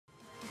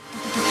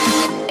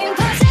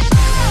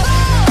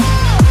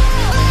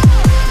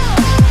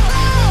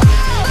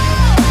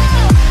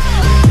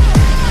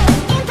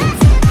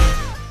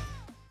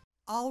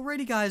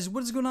Alrighty guys,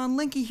 what is going on?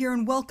 Linky here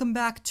and welcome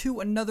back to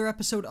another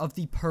episode of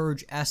the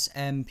Purge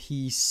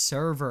SMP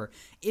server.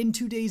 In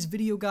today's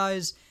video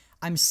guys,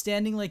 I'm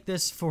standing like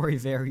this for a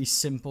very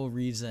simple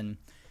reason.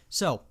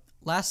 So,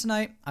 last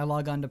night I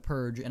log on to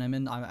Purge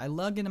and I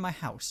log into my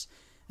house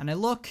and I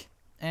look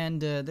and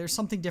there's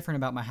something different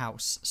about my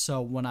house.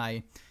 So when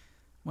I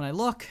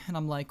look and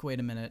I'm like,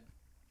 wait a minute,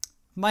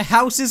 my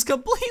house is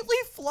completely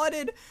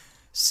flooded.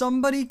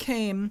 Somebody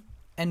came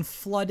and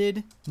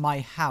flooded my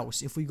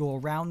house. If we go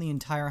around the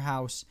entire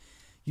house,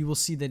 you will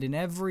see that in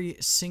every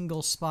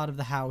single spot of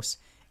the house,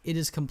 it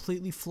is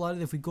completely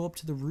flooded. If we go up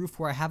to the roof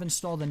where I have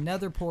installed a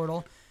nether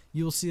portal,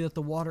 you will see that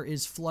the water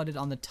is flooded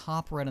on the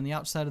top, right on the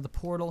outside of the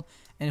portal.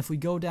 And if we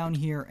go down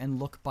here and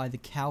look by the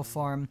cow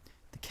farm,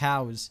 the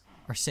cows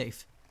are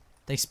safe.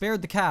 They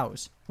spared the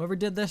cows. Whoever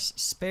did this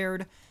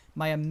spared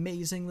my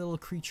amazing little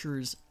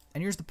creatures.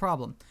 And here's the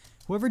problem.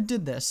 Whoever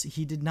did this,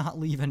 he did not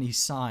leave any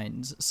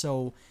signs.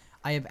 So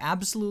I have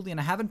absolutely, and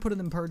I haven't put it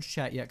in Purge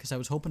chat yet because I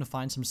was hoping to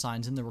find some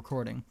signs in the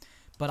recording,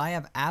 but I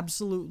have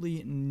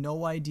absolutely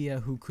no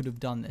idea who could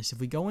have done this. If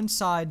we go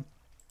inside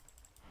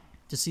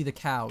to see the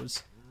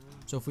cows,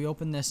 so if we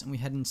open this and we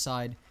head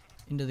inside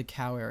into the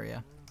cow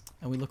area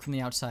and we look from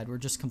the outside, we're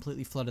just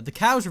completely flooded. The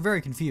cows are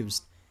very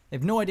confused. They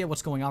have no idea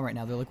what's going on right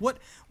now. They're like, what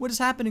is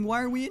happening?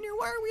 Why are we in here?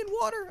 Why are we in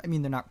water? I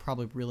mean, they're not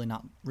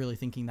really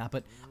thinking that,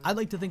 but I'd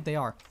like to think they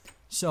are.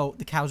 So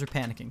the cows are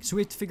panicking. So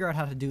we have to figure out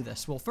how to do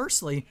this. Well,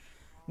 firstly,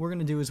 what we're going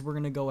to do is we're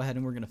going to go ahead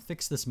and we're going to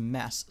fix this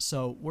mess.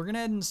 So we're going to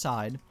head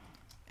inside,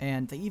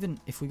 and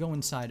if we go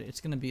inside,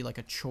 it's going to be like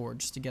a chore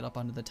just to get up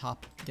onto the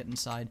top, get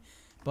inside.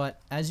 But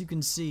as you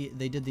can see,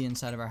 they did the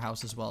inside of our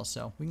house as well,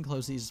 so we can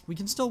close these. We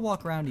can still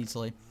walk around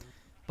easily,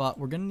 but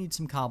we're going to need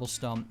some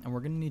cobblestone, and we're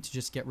going to need to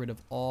just get rid of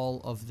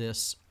all of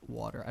this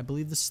water. I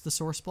believe this is the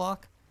source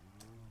block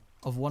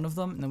of one of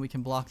them, and then we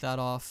can block that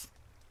off.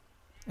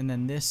 And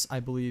then this, I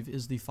believe,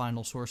 is the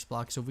final source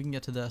block. So if we can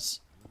get to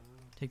this,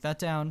 take that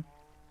down.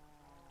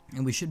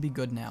 And we should be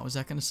good now. Is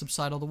that going to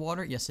subside all the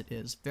water? Yes, it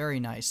is. Very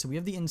nice. So we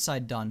have the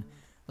inside done.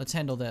 Let's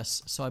handle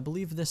this. So I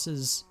believe this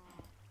is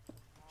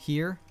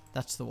here.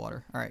 That's the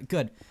water. All right,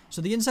 good.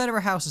 So the inside of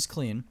our house is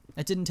clean.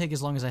 It didn't take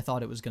as long as I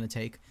thought it was going to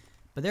take.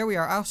 But there we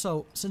are.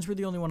 Also, since we're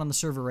the only one on the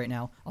server right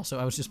now, also,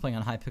 I was just playing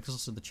on Hypixel,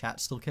 so the chat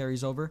still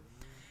carries over.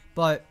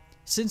 But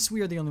since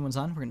we are the only ones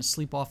on, we're going to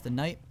sleep off the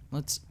night.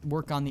 Let's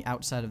work on the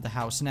outside of the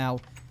house.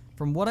 Now,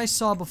 from what I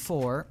saw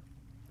before,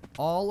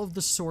 all of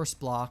the source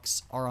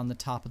blocks are on the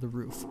top of the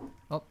roof.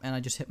 Oh, and I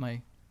just hit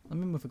my... Let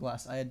me move a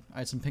glass. I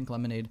had some pink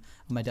lemonade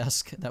on my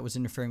desk that was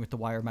interfering with the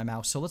wire of my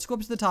mouse. So let's go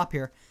up to the top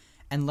here,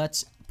 and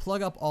let's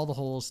plug up all the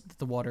holes that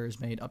the water is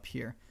made up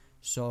here.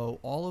 So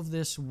all of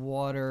this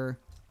water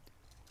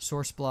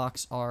source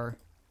blocks are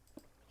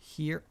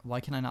here.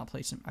 Why can I not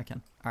place them? I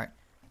can. All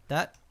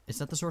right. Is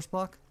that the source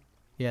block?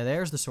 Yeah,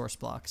 there's the source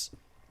blocks.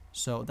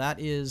 So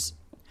that is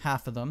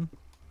half of them.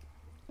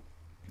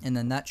 And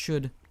then that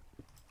should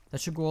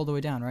go all the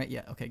way down, right?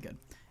 Yeah, okay, good.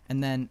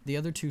 And then the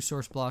other two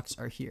source blocks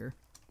are here,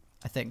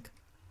 I think.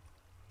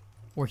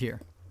 Or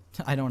here.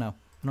 I don't know.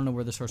 I don't know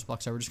where the source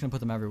blocks are. We're just going to put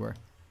them everywhere.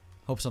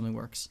 Hope something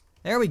works.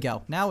 There we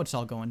go. Now it's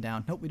all going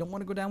down. Nope, we don't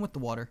want to go down with the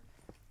water.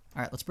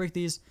 All right, let's break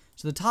these.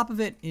 So the top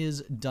of it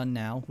is done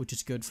now, which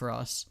is good for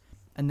us.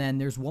 And then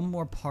there's one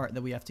more part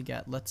that we have to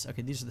get.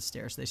 Okay, these are the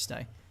stairs. They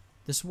stay.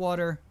 This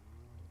water...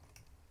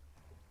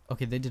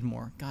 Okay, they did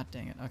more. God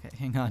dang it. Okay,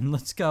 hang on.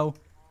 Let's go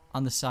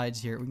on the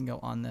sides here. We can go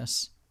on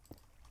this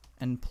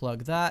and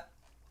plug that,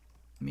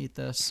 meet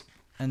this,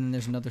 and then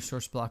there's another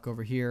source block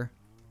over here.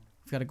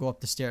 We've got to go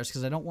up the stairs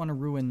because I don't want to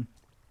ruin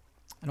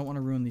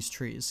these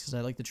trees because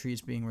I like the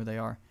trees being where they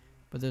are.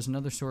 But there's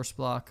another source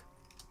block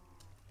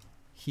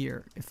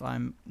here, if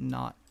I'm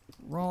not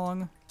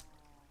wrong.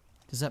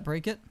 Does that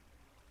break it?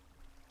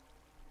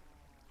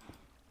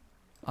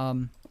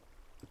 Does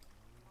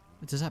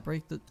that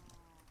break the...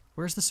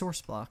 Where's the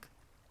source block?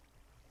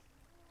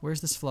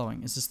 Where's this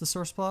flowing? Is this the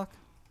source block?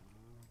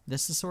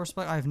 This is the source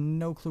block? I have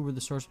no clue where the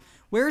source...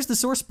 Where is the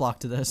source block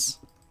to this?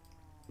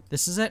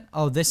 This is it?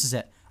 Oh, this is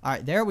it.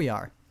 Alright, there we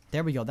are.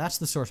 There we go. That's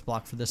the source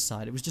block for this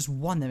side. It was just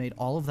one that made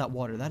all of that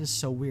water. That is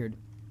so weird.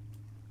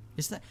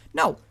 Is that...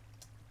 No!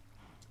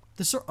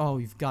 Oh,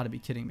 you've got to be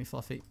kidding me,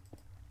 Fluffy.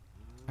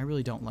 I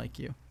really don't like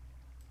you.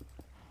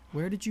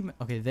 Where did you...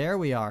 Okay, there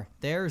we are.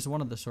 There's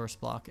one of the source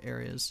block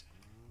areas.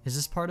 Is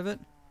this part of it?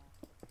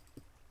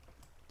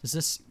 Does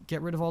this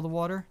get rid of all the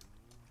water?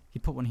 He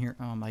put one here.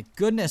 Oh my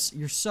goodness,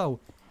 you're so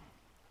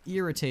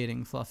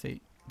irritating,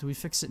 Fluffy. Do we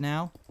fix it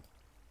now?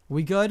 Are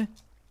we good?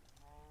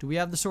 Do we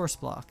have the source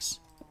blocks?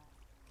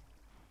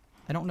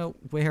 I don't know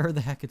where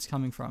the heck it's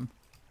coming from.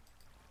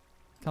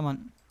 Come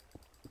on.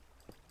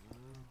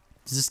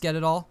 Does this get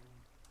it all?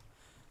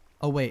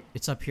 Oh wait,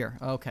 it's up here.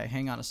 Okay,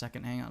 hang on a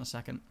second, hang on a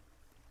second.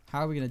 How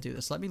are we going to do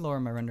this? Let me lower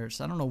my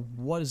renders. I don't know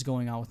what is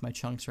going on with my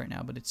chunks right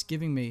now, but it's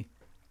giving me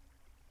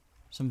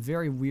some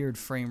very weird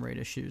frame rate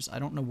issues. I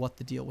don't know what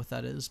the deal with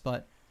that is,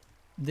 but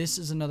this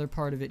is another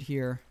part of it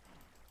here.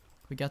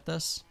 We got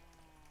this?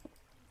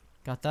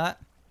 Got that?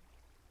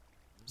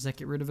 Does that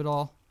get rid of it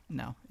all?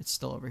 No, it's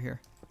still over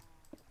here.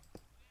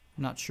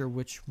 I'm not sure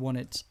which one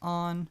it's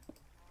on.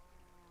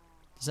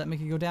 Does that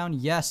make it go down?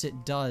 Yes,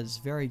 it does.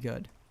 Very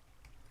good.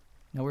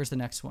 Now, where's the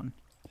next one?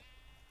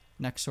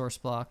 Next source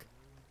block.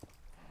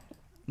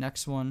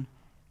 Next one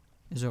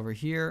is over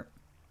here.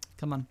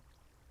 Come on.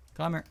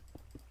 Come here.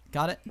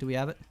 Got it? Do we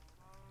have it?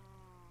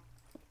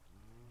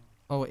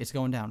 Oh, it's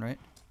going down, right?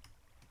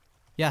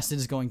 Yes, it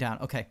is going down.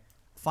 Okay.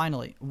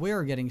 Finally,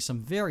 we're getting some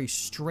very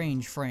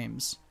strange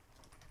frames.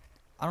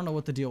 I don't know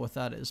what the deal with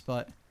that is,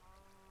 but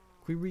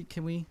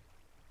can we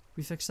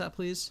fix that,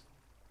 please?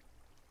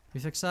 Can we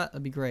fix that?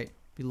 That'd be great.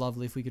 Be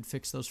lovely if we could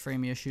fix those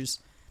framey issues.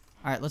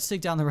 Alright, let's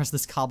take down the rest of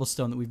this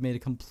cobblestone that we've made a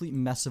complete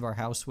mess of our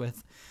house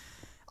with.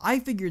 I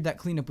figured that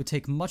cleanup would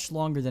take much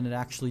longer than it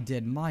actually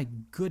did. My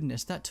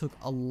goodness, that took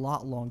a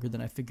lot longer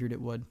than I figured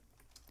it would.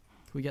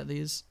 Can we get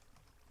these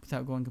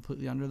without going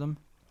completely under them?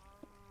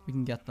 We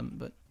can get them,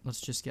 but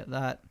let's just get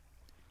that.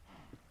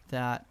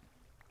 That.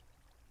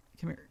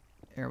 Come here.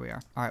 There we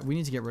are. Alright, we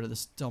need to get rid of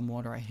this dumb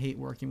water. I hate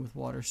working with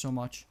water so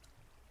much.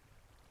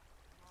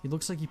 It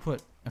looks like you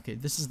put... Okay,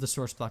 this is the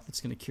source block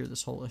that's going to cure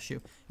this whole issue.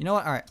 You know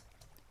what? Alright.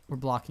 We're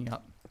blocking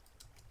up.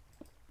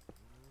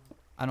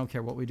 I don't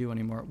care what we do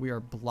anymore. We are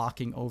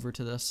blocking over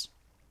to this.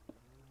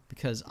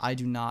 Because I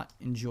do not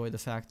enjoy the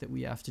fact that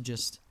we have to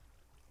just...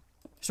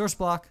 Source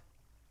block.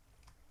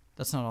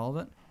 That's not all of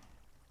it.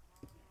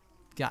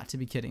 Got to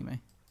be kidding me.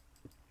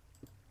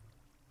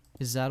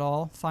 Is that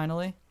all,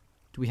 finally?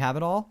 Do we have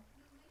it all?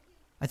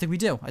 I think we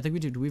do. I think we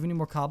do. Do we have any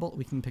more cobble?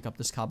 We can pick up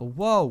this cobble.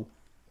 Whoa!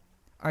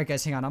 Alright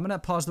guys, hang on. I'm going to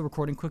pause the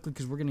recording quickly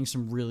because we're getting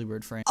some really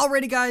weird frames.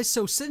 Alrighty guys,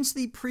 so since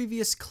the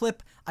previous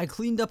clip, I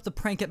cleaned up the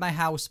prank at my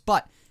house,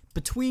 but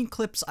between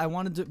clips,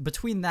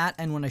 between that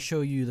and when I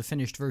show you the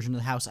finished version of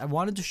the house, I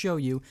wanted to show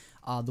you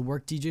the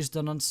work DJ's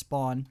done on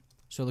Spawn,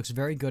 so it looks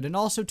very good, and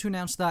also to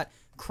announce that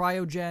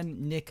Cryogen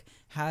Nick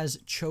has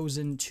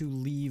chosen to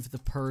leave the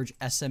Purge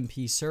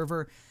SMP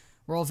server.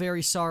 We're all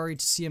very sorry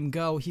to see him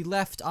go. He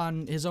left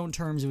on his own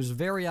terms. It was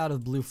very out of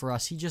the blue for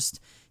us.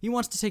 He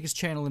wants to take his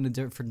channel in a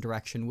different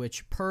direction,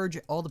 which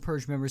all the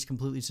Purge members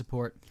completely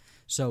support.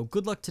 So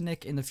good luck to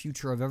Nick in the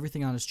future of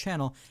everything on his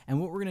channel. And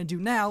what we're gonna do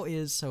now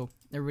is, so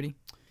everybody,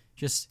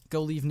 just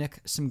go leave Nick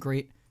some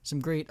great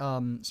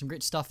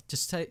stuff.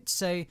 Just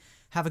say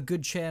have a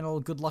good channel,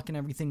 good luck and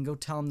everything. Go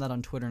tell him that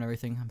on Twitter and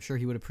everything. I'm sure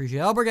he would appreciate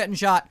it. Oh, we're getting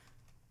shot.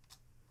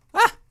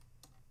 Ah!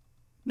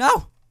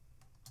 No!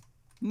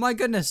 My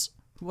goodness.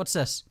 What's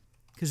this?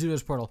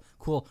 Kazuto's portal.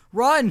 Cool.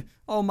 Run!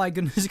 Oh my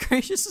goodness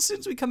gracious. As soon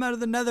as we come out of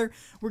the nether,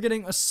 we're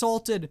getting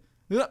assaulted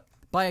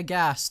by a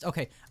ghast.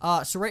 Okay,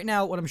 so right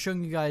now, what I'm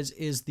showing you guys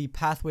is the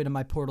pathway to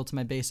my portal to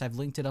my base. I've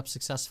linked it up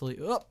successfully.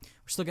 We're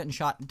still getting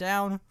shot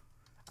down.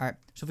 Alright,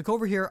 so if we go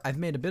over here, I've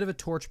made a bit of a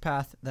torch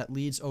path that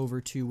leads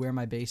over to where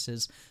my base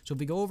is. So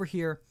if we go over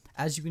here,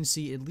 as you can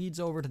see, it leads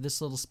over to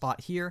this little spot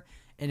here.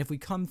 And if we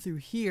come through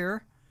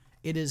here,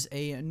 it is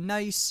a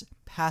nice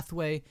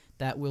pathway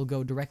that will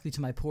go directly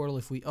to my portal.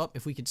 If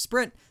we could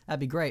sprint, that'd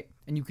be great.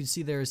 And you can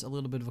see there's a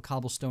little bit of a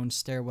cobblestone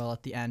stairwell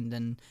at the end,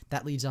 and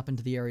that leads up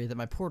into the area that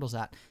my portal's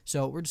at.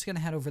 So we're just going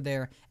to head over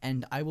there,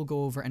 and I will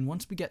go over, and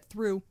once we get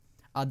through,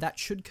 that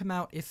should come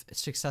out if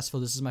successful.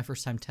 This is my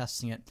first time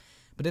testing it.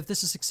 But if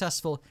this is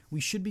successful, we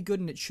should be good,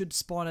 and it should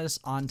spawn us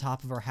on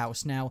top of our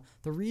house. Now,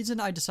 the reason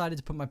I decided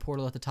to put my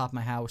portal at the top of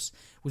my house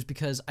was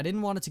because I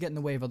didn't want it to get in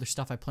the way of other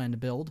stuff I plan to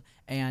build,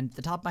 and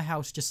the top of my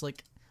house just,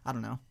 like, I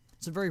don't know.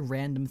 It's a very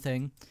random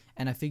thing,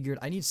 and I figured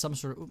I need some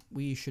sort of...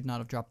 we should not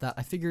have dropped that.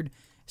 I figured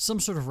some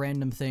sort of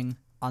random thing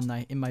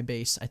in my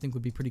base I think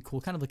would be pretty cool.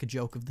 Kind of like a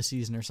joke of the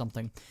season or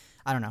something.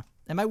 I don't know.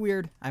 Am I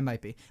weird? I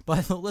might be.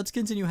 But let's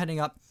continue heading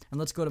up, and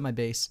let's go to my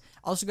base.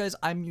 Also, guys,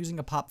 I'm using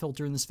a pop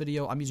filter in this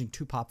video. I'm using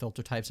two pop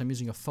filter types. I'm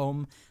using a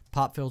foam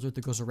pop filter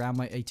that goes around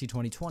my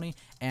AT2020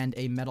 and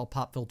a metal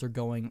pop filter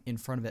going in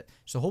front of it.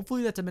 So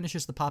hopefully that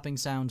diminishes the popping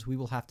sounds. We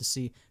will have to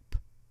see.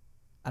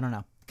 I don't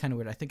know. Kind of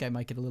weird. I think I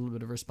might get a little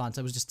bit of a response.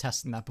 I was just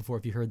testing that before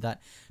if you heard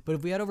that. But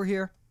if we head over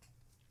here,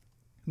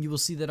 you will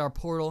see that our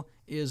portal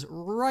is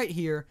right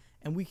here,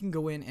 and we can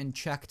go in and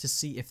check to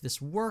see if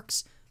this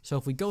works. So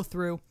if we go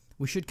through,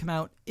 we should come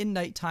out in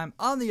nighttime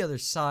on the other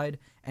side,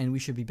 and we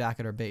should be back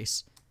at our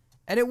base.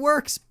 And it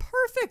works!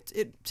 Perfect!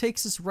 It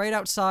takes us right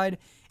outside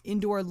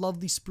into our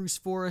lovely spruce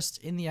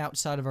forest in the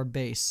outside of our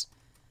base.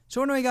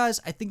 So anyway, guys,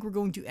 I think we're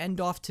going to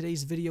end off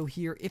today's video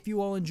here. If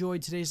you all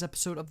enjoyed today's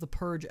episode of the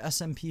Purge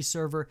SMP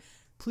server,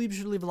 please be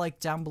sure to leave a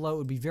like down below. It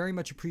would be very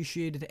much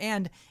appreciated.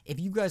 And if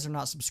you guys are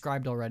not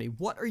subscribed already,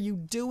 what are you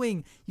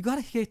doing? You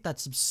gotta hit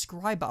that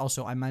subscribe button.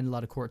 Also, I mine a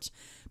lot of quartz.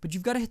 But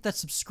you've got to hit that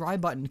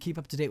subscribe button to keep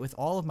up to date with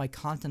all of my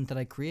content that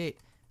I create.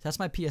 That's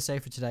my PSA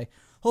for today.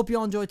 Hope you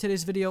all enjoyed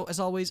today's video. As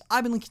always,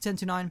 I've been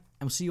Linky1029, and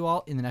we'll see you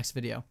all in the next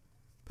video.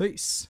 Peace.